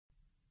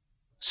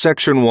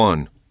Section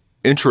 1.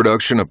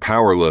 Introduction to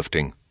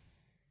Powerlifting.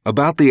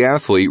 About the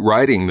athlete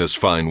writing this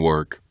fine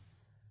work.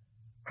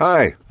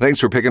 Hi, thanks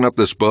for picking up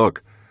this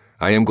book.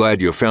 I am glad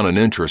you have found an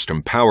interest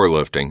in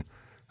powerlifting.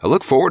 I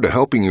look forward to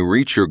helping you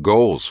reach your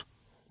goals.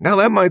 Now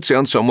that might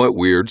sound somewhat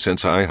weird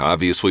since I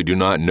obviously do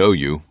not know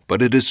you,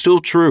 but it is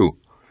still true.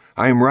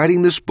 I am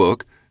writing this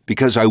book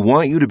because I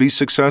want you to be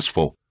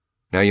successful.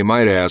 Now you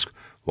might ask,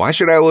 why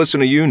should I listen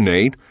to you,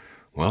 Nate?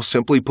 Well,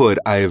 simply put,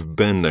 I have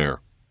been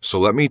there. So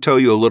let me tell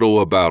you a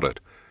little about it.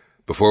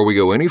 Before we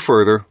go any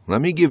further,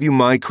 let me give you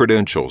my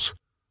credentials.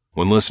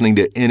 When listening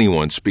to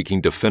anyone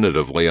speaking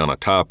definitively on a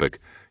topic,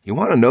 you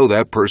want to know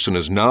that person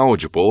is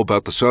knowledgeable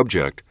about the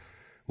subject.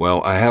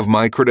 Well, I have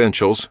my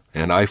credentials,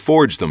 and I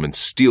forged them in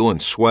steel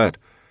and sweat.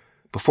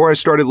 Before I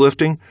started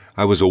lifting,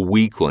 I was a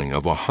weakling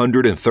of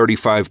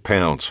 135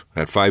 pounds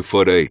at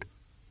 5'8".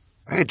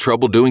 I had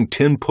trouble doing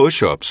 10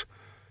 push-ups.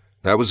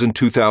 That was in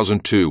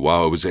 2002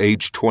 while I was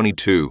age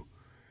 22.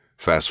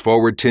 Fast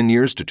forward 10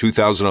 years to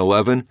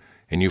 2011,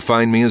 and you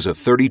find me as a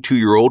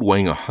 32-year-old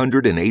weighing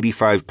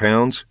 185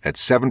 pounds at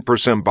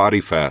 7%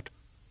 body fat.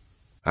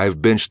 I have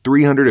benched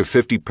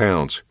 350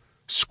 pounds,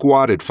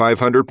 squatted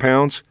 500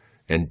 pounds,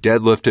 and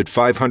deadlifted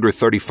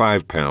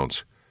 535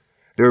 pounds.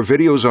 There are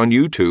videos on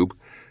YouTube.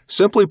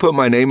 Simply put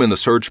my name in the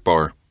search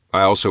bar.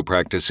 I also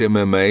practice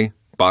MMA,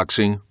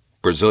 boxing,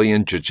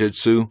 Brazilian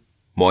Jiu-Jitsu,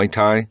 Muay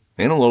Thai,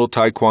 and a little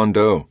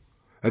Taekwondo.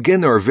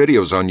 Again, there are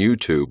videos on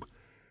YouTube.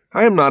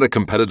 I am not a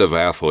competitive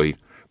athlete,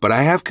 but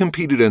I have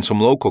competed in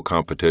some local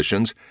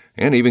competitions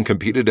and even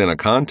competed in a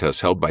contest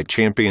held by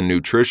Champion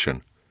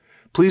Nutrition.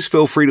 Please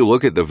feel free to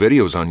look at the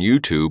videos on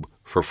YouTube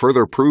for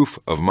further proof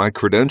of my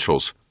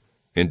credentials.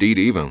 Indeed,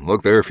 even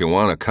look there if you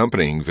want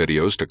accompanying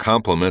videos to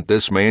complement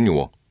this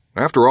manual.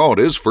 After all, it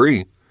is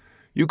free.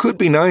 You could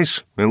be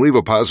nice and leave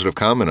a positive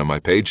comment on my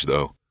page,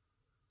 though.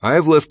 I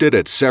have lifted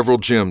at several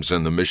gyms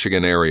in the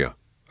Michigan area.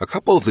 A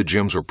couple of the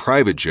gyms were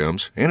private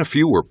gyms and a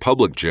few were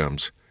public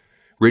gyms.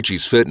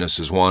 Richie's Fitness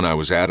is one I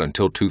was at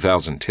until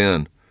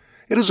 2010.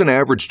 It is an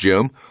average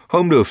gym,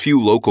 home to a few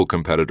local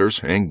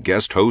competitors and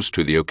guest host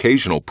to the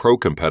occasional pro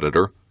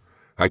competitor.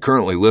 I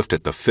currently lift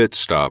at the Fit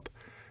Stop.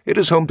 It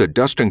is home to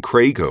Dustin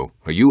Crago,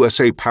 a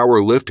USA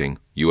Powerlifting,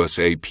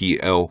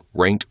 USAPL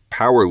ranked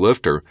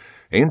powerlifter,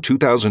 and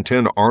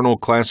 2010 Arnold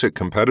Classic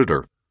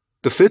competitor.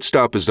 The Fit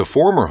Stop is the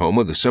former home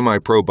of the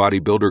semi-pro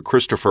bodybuilder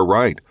Christopher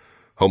Wright,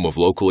 home of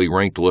locally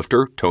ranked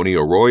lifter Tony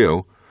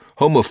Arroyo,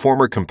 home of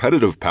former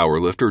competitive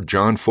powerlifter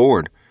John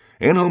Ford,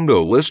 and home to a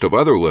list of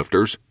other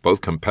lifters, both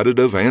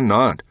competitive and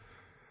not.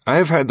 I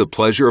have had the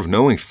pleasure of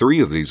knowing 3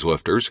 of these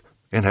lifters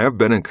and have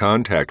been in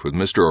contact with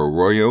Mr.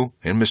 Arroyo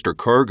and Mr.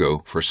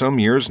 Cargo for some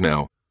years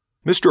now.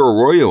 Mr.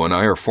 Arroyo and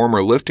I are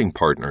former lifting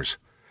partners.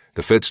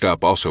 The Fit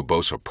Stop also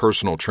boasts a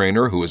personal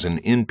trainer who is an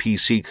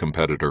NPC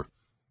competitor.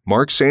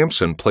 Mark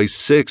Sampson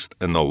placed 6th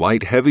in the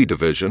light-heavy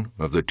division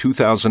of the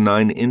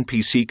 2009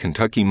 NPC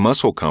Kentucky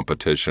Muscle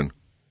Competition.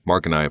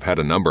 Mark and I have had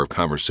a number of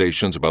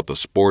conversations about the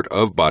sport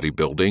of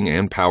bodybuilding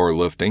and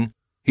powerlifting.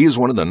 He is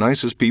one of the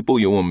nicest people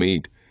you will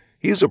meet.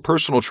 He is a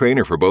personal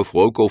trainer for both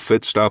local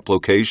Fit Stop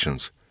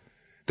locations.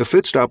 The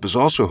Fit Stop is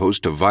also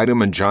host to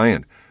Vitamin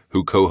Giant,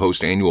 who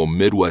co-host annual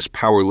Midwest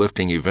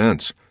powerlifting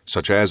events,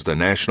 such as the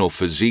National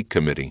Physique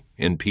Committee,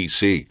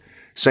 NPC,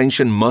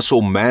 sanctioned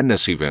Muscle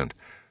Madness event.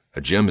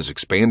 A gym is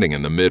expanding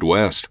in the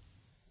Midwest.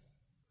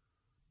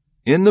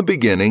 In the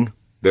beginning,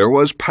 there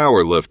was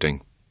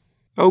powerlifting.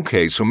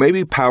 Okay, so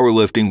maybe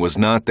powerlifting was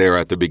not there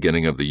at the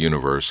beginning of the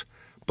universe,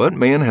 but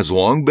man has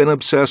long been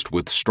obsessed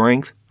with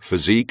strength,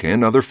 physique,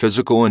 and other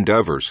physical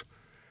endeavors.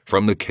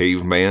 From the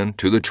caveman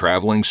to the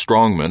traveling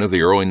strongman of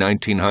the early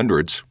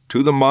 1900s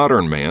to the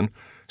modern man,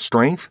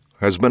 strength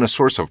has been a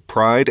source of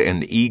pride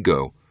and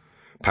ego.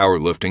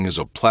 Powerlifting is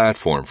a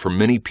platform for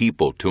many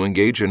people to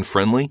engage in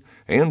friendly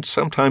and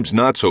sometimes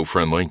not so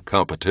friendly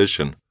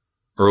competition.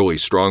 Early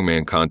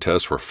strongman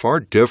contests were far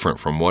different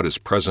from what is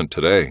present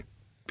today.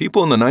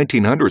 People in the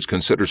 1900s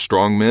considered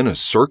strongmen as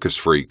circus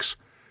freaks.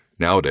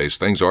 Nowadays,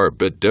 things are a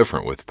bit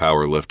different with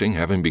powerlifting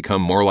having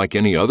become more like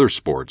any other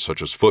sport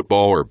such as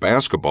football or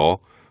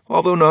basketball,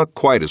 although not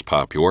quite as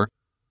popular.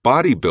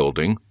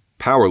 Bodybuilding,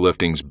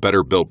 powerlifting's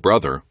better-built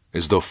brother,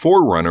 is the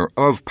forerunner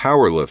of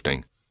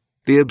powerlifting.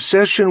 The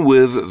obsession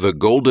with the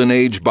Golden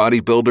Age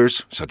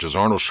bodybuilders, such as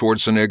Arnold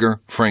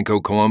Schwarzenegger,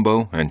 Franco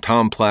Columbu, and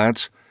Tom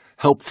Platz,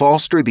 helped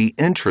foster the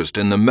interest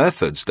in the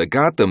methods that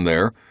got them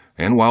there,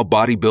 and while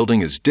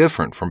bodybuilding is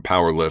different from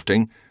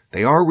powerlifting,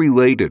 they are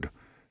related.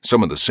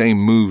 Some of the same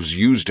moves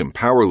used in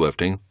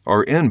powerlifting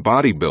are in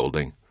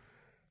bodybuilding.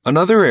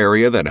 Another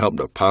area that helped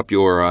to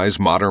popularize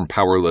modern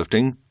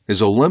powerlifting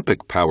is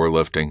Olympic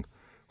powerlifting.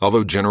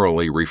 Although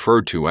generally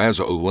referred to as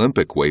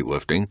Olympic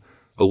weightlifting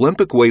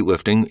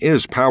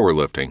is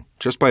powerlifting,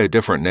 just by a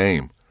different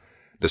name.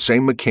 The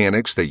same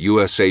mechanics that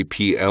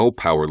USAPL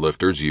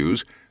powerlifters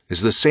use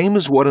is the same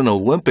as what an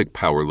Olympic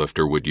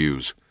powerlifter would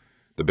use.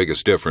 The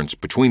biggest difference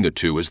between the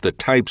two is the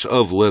types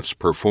of lifts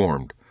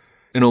performed.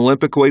 In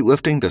Olympic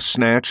weightlifting, the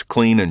snatch,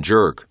 clean, and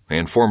jerk,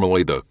 and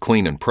formerly the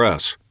clean and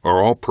press,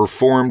 are all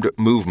performed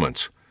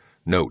movements.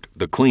 Note,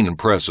 the clean and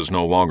press is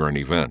no longer an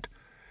event.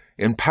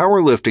 In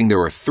powerlifting,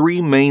 there are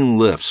 3 main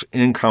lifts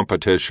in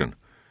competition: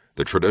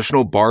 the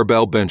traditional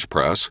barbell bench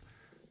press,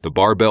 the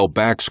barbell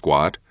back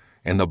squat,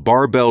 and the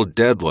barbell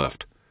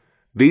deadlift.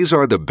 These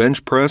are the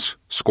bench press,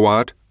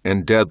 squat,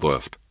 and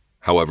deadlift.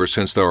 However,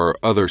 since there are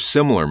other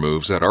similar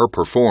moves that are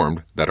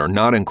performed that are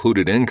not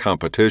included in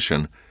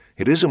competition,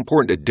 it is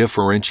important to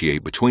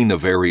differentiate between the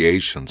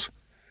variations.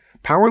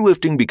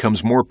 Powerlifting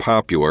becomes more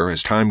popular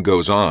as time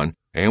goes on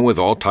and with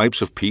all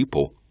types of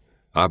people.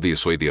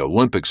 Obviously, the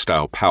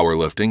Olympic-style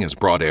powerlifting has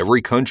brought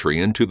every country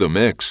into the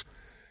mix.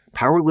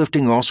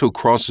 Powerlifting also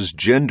crosses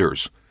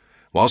genders.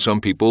 While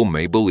some people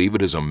may believe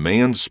it is a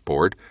man's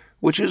sport,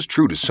 which is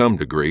true to some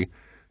degree,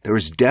 there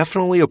is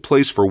definitely a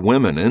place for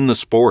women in the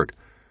sport.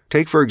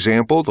 Take, for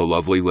example, the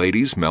lovely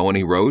ladies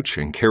Melanie Roach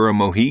and Kara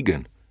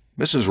Mohegan.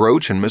 Mrs.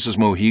 Roach and Mrs.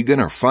 Mohegan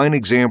are fine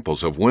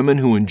examples of women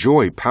who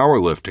enjoy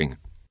powerlifting.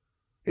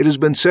 It has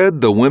been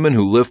said the women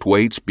who lift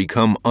weights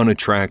become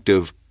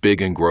unattractive,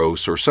 big and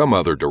gross, or some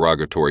other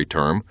derogatory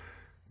term.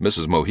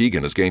 Mrs.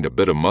 Mohegan has gained a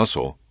bit of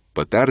muscle,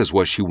 but that is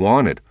what she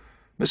wanted.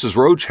 Mrs.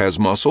 Roach has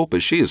muscle,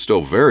 but she is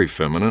still very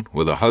feminine,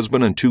 with a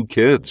husband and 2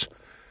 kids.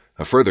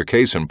 A further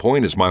case in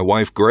point is my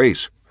wife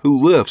Grace, who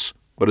lifts,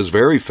 but is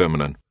very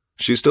feminine.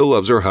 She still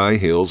loves her high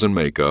heels and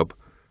makeup.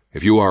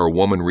 If you are a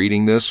woman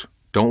reading this,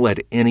 don't let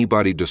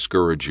anybody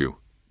discourage you.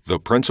 The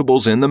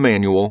principles in the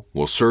manual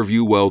will serve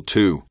you well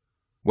too.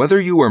 Whether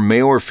you are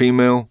male or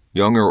female,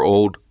 young or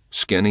old,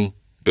 skinny,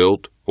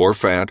 built, or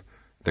fat,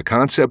 the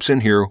concepts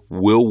in here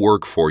will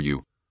work for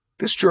you.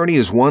 This journey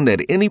is one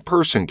that any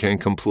person can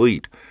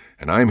complete,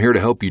 and I am here to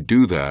help you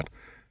do that.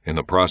 In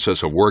the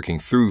process of working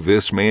through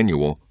this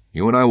manual,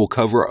 you and I will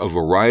cover a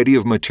variety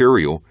of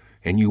material,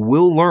 and you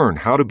will learn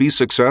how to be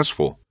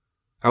successful.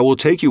 I will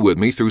take you with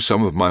me through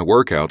some of my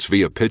workouts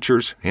via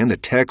pictures and the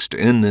text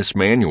in this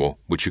manual,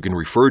 which you can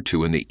refer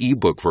to in the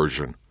ebook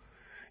version.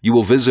 You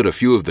will visit a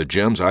few of the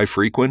gyms I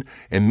frequent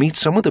and meet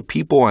some of the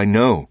people I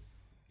know.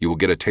 You will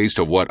get a taste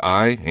of what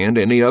I and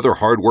any other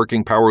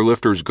hard-working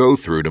powerlifters go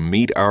through to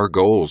meet our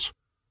goals.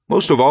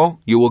 Most of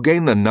all, you will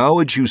gain the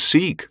knowledge you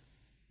seek.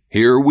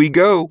 Here we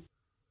go.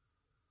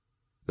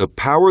 The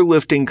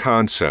powerlifting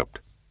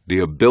concept, the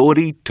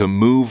ability to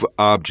move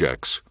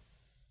objects.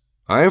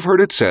 I have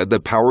heard it said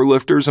that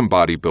powerlifters and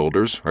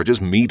bodybuilders are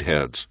just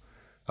meatheads.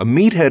 A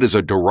meathead is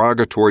a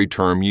derogatory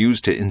term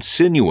used to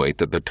insinuate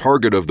that the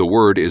target of the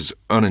word is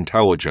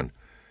unintelligent.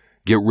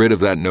 Get rid of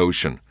that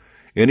notion.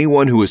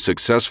 Anyone who is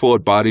successful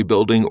at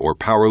bodybuilding or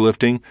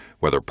powerlifting,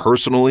 whether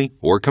personally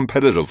or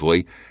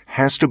competitively,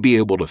 has to be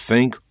able to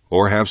think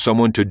or have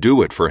someone to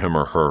do it for him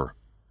or her.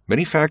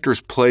 Many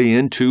factors play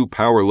into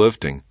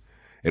powerlifting.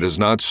 It is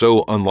not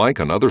so unlike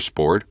another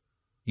sport.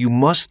 You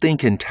must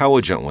think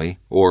intelligently,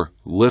 or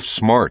lift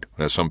smart,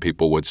 as some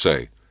people would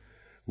say.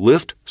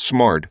 Lift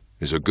smart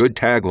is a good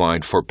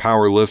tagline for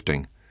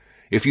powerlifting.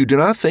 If you do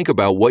not think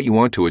about what you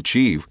want to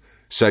achieve,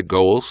 set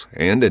goals,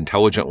 and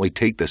intelligently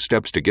take the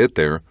steps to get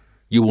there,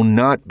 you will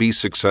not be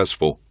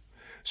successful.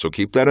 So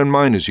keep that in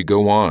mind as you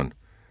go on.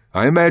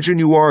 I imagine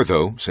you are,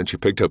 though, since you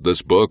picked up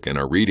this book and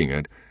are reading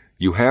it.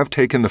 You have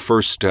taken the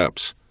first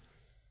steps.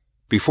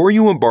 Before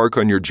you embark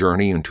on your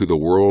journey into the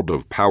world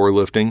of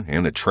powerlifting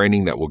and the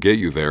training that will get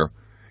you there,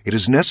 it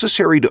is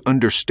necessary to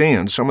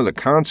understand some of the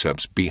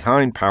concepts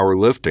behind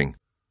powerlifting.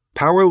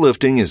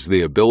 Powerlifting is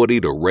the ability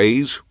to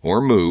raise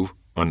or move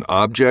an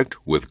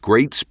object with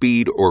great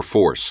speed or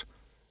force.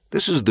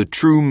 This is the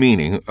true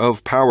meaning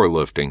of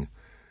powerlifting.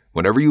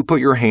 Whenever you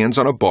put your hands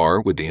on a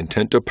bar with the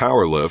intent to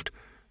powerlift,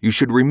 you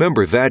should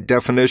remember that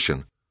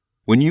definition.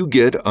 When you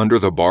get under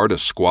the bar to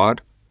squat,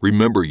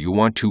 remember you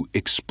want to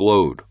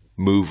explode,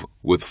 move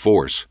with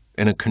force,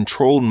 in a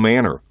controlled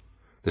manner.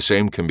 The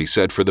same can be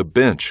said for the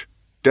bench,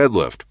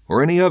 deadlift,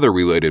 or any other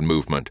related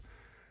movement.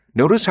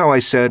 Notice how I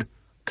said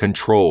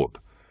controlled.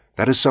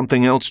 That is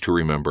something else to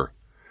remember.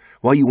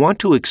 While you want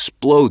to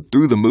explode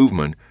through the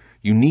movement,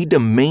 you need to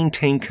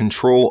maintain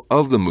control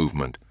of the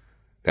movement.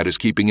 That is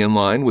keeping in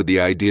line with the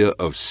idea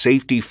of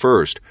safety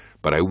first,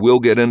 but I will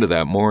get into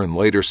that more in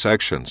later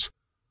sections.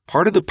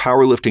 Part of the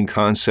powerlifting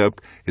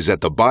concept is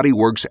that the body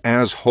works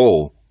as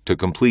whole to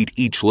complete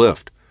each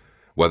lift.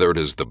 Whether it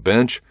is the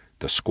bench,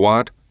 the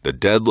squat, the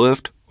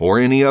deadlift, or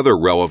any other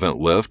relevant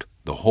lift,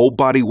 the whole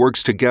body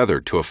works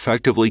together to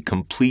effectively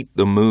complete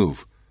the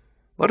move.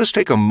 Let us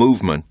take a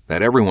movement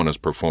that everyone has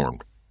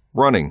performed: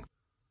 running.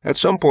 At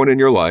some point in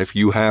your life,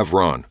 you have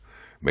run.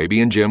 Maybe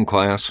in gym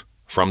class,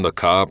 from the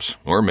cops,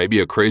 or maybe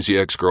a crazy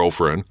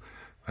ex-girlfriend.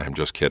 I'm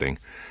just kidding.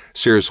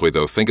 Seriously,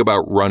 though, think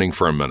about running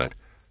for a minute.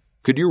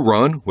 Could you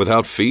run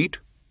without feet?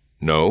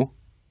 No.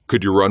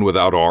 Could you run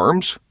without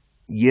arms?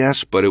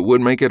 Yes, but it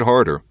would make it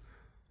harder.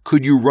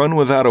 Could you run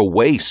without a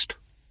waist?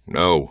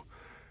 No.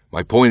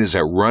 My point is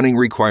that running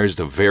requires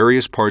the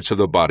various parts of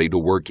the body to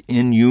work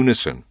in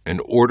unison in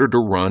order to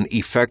run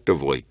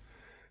effectively.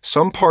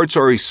 Some parts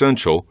are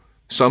essential,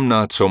 some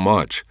not so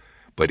much,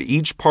 but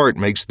each part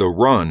makes the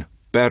run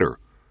better.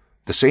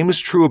 The same is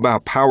true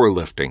about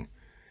powerlifting.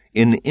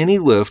 In any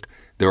lift,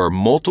 there are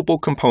multiple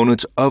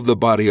components of the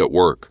body at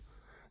work.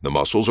 The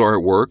muscles are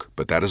at work,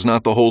 but that is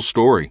not the whole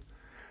story.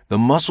 The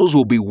muscles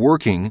will be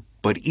working,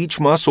 but each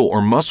muscle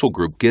or muscle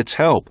group gets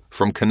help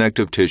from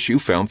connective tissue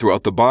found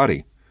throughout the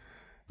body.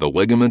 The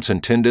ligaments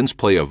and tendons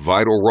play a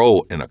vital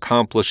role in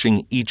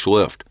accomplishing each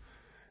lift.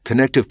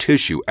 Connective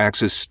tissue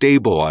acts as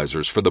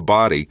stabilizers for the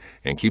body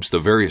and keeps the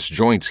various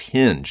joints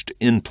hinged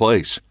in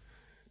place.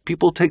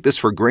 People take this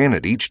for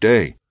granted each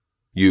day.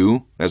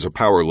 You, as a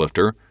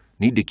powerlifter,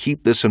 need to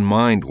keep this in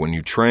mind when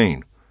you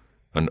train.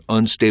 An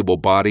unstable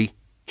body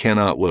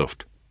cannot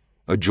lift.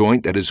 A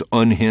joint that is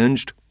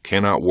unhinged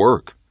cannot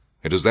work.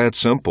 It is that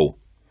simple.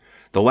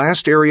 The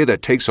last area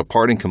that takes a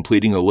part in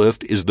completing a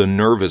lift is the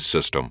nervous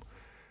system.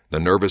 The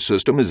nervous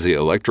system is the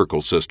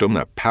electrical system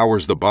that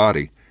powers the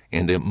body,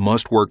 and it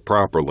must work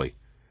properly.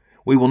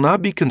 We will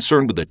not be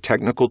concerned with the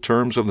technical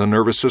terms of the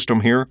nervous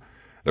system here.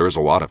 There is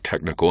a lot of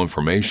technical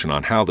information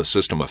on how the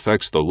system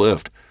affects the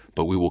lift,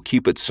 but we will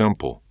keep it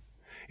simple.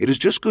 It is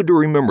just good to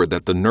remember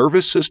that the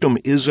nervous system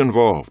is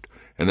involved,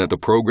 and that the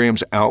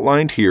programs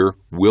outlined here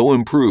will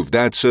improve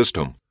that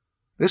system.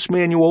 This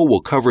manual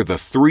will cover the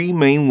 3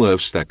 main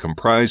lifts that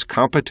comprise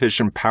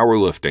competition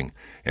powerlifting,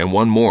 and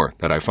one more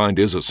that I find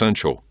is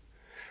essential.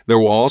 There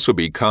will also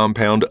be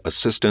compound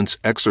assistance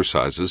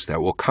exercises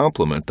that will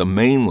complement the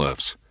main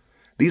lifts.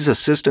 These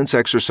assistance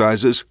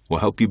exercises will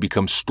help you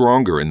become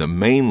stronger in the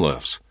main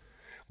lifts.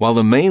 While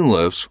the main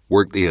lifts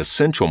work the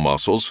essential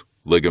muscles,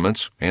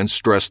 ligaments, and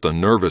stress the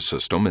nervous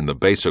system in the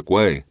basic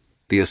way,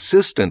 the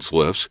assistance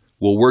lifts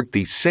will work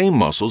these same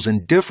muscles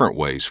in different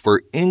ways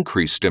for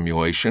increased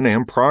stimulation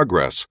and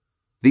progress.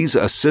 These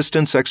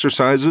assistance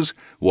exercises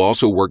will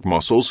also work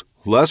muscles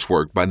less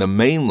worked by the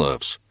main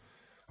lifts.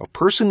 A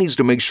person needs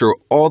to make sure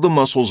all the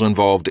muscles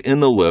involved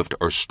in the lift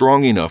are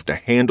strong enough to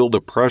handle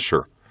the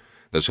pressure.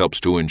 This helps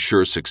to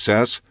ensure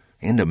success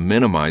and to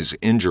minimize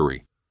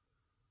injury.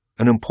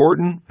 An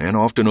important and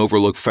often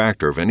overlooked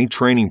factor of any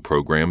training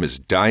program is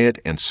diet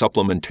and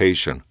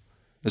supplementation.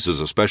 This is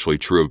especially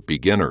true of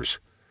beginners.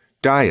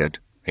 Diet,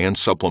 and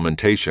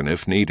supplementation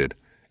if needed,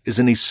 is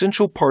an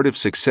essential part of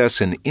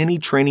success in any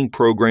training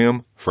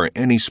program for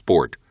any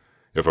sport.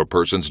 If a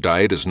person's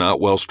diet is not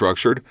well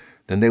structured,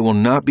 then they will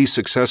not be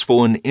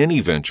successful in any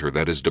venture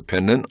that is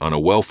dependent on a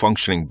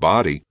well-functioning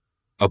body.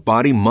 A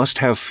body must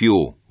have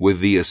fuel with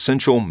the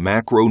essential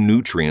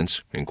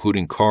macronutrients,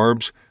 including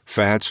carbs,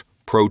 fats,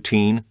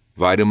 protein,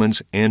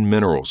 vitamins, and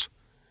minerals.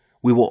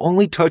 We will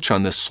only touch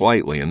on this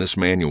slightly in this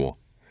manual.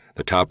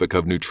 The topic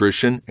of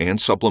nutrition and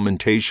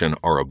supplementation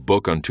are a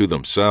book unto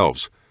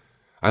themselves.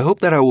 I hope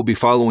that I will be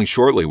following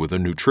shortly with a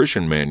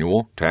nutrition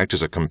manual to act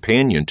as a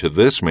companion to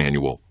this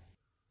manual.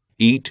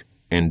 Eat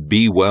and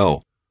be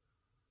well.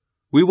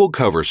 We will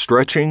cover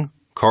stretching,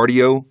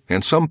 cardio,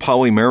 and some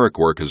polymeric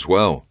work as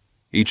well.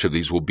 Each of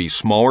these will be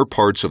smaller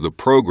parts of the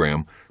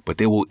program, but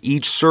they will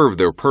each serve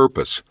their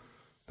purpose.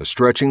 The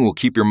stretching will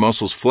keep your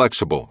muscles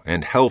flexible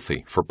and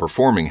healthy for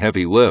performing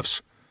heavy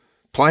lifts.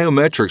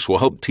 Plyometrics will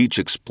help teach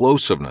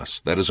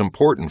explosiveness that is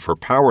important for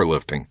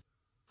powerlifting.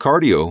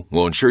 Cardio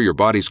will ensure your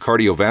body's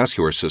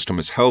cardiovascular system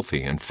is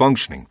healthy and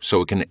functioning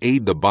so it can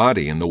aid the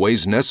body in the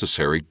ways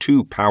necessary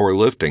to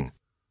powerlifting.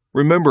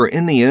 Remember,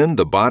 in the end,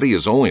 the body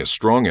is only as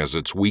strong as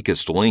its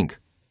weakest link.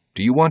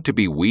 Do you want to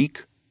be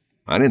weak?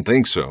 I didn't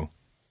think so.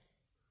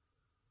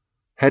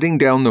 Heading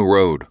down the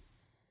road.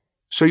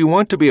 So you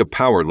want to be a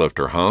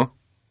powerlifter, huh?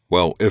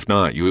 Well, if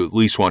not, you at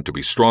least want to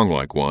be strong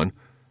like one.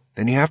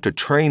 Then you have to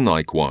train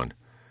like one.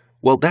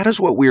 Well, that is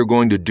what we are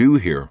going to do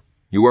here.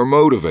 You are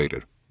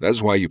motivated.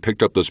 That's why you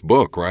picked up this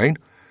book, right?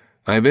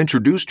 I have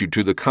introduced you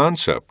to the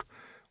concept.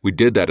 We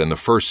did that in the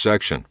first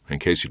section, in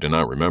case you did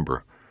not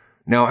remember.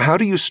 Now, how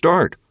do you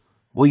start?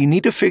 Well, you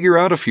need to figure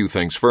out a few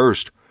things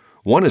first.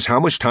 One is, how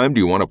much time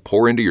do you want to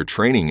pour into your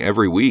training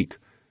every week?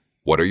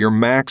 What are your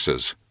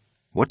maxes?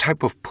 What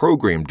type of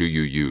program do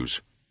you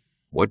use?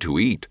 What to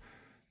eat?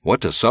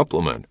 What to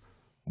supplement?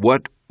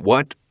 What?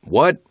 Whew,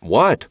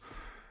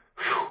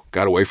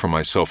 got away from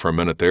myself for a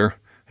minute there.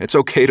 It's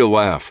okay to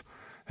laugh.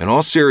 In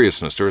all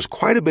seriousness, there is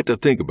quite a bit to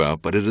think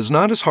about, but it is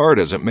not as hard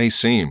as it may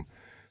seem.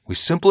 We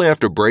simply have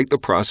to break the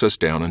process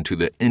down into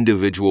the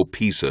individual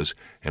pieces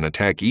and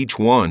attack each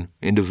one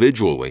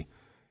individually.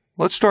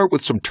 Let's start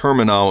with some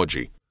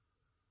terminology.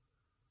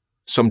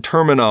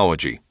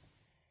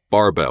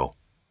 Barbell.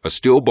 A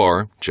steel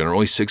bar,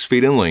 generally 6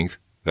 feet in length,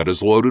 that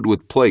is loaded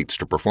with plates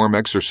to perform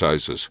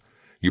exercises.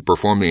 You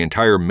perform the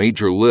entire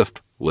major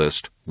lift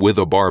list with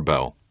a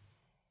barbell.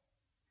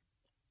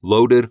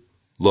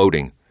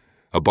 Loading.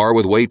 A bar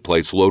with weight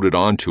plates loaded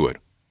onto it.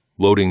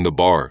 Loading the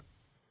bar.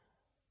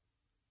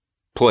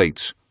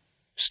 Plates.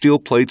 Steel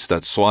plates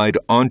that slide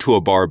onto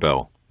a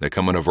barbell. They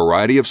come in a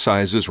variety of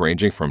sizes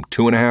ranging from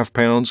 2.5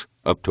 pounds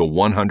up to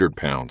 100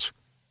 pounds.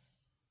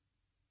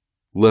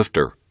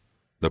 Lifter.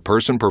 The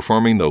person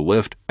performing the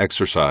lift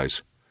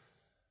exercise.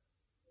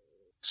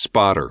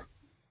 Spotter.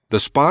 The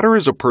spotter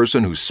is a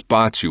person who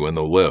spots you in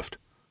the lift.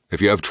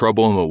 If you have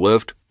trouble in the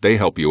lift, they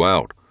help you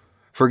out.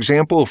 For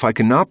example, if I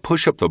cannot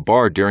push up the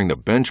bar during the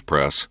bench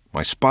press,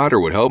 my spotter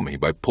would help me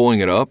by pulling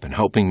it up and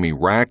helping me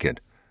rack it.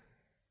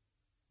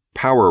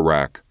 Power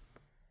rack.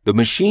 The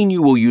machine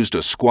you will use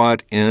to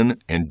squat in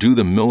and do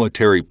the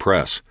military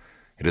press.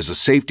 It is a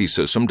safety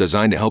system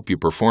designed to help you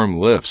perform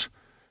lifts,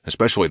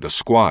 especially the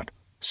squat,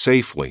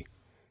 safely.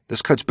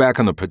 This cuts back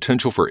on the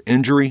potential for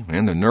injury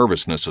and the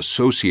nervousness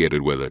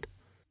associated with it.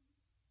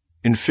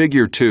 In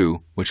Figure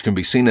 2, which can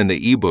be seen in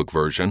the ebook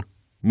version,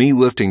 me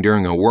lifting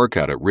during a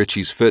workout at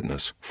Richie's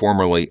Fitness,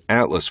 formerly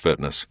Atlas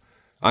Fitness.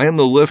 I am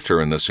the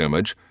lifter in this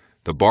image.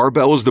 The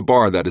barbell is the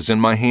bar that is in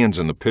my hands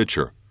in the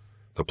picture.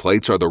 The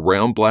plates are the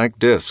round black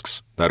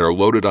discs that are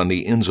loaded on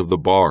the ends of the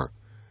bar.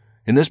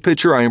 In this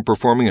picture, I am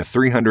performing a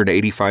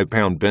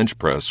 385-pound bench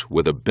press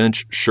with a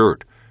bench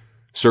shirt.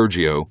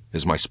 Sergio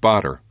is my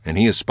spotter, and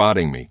he is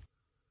spotting me.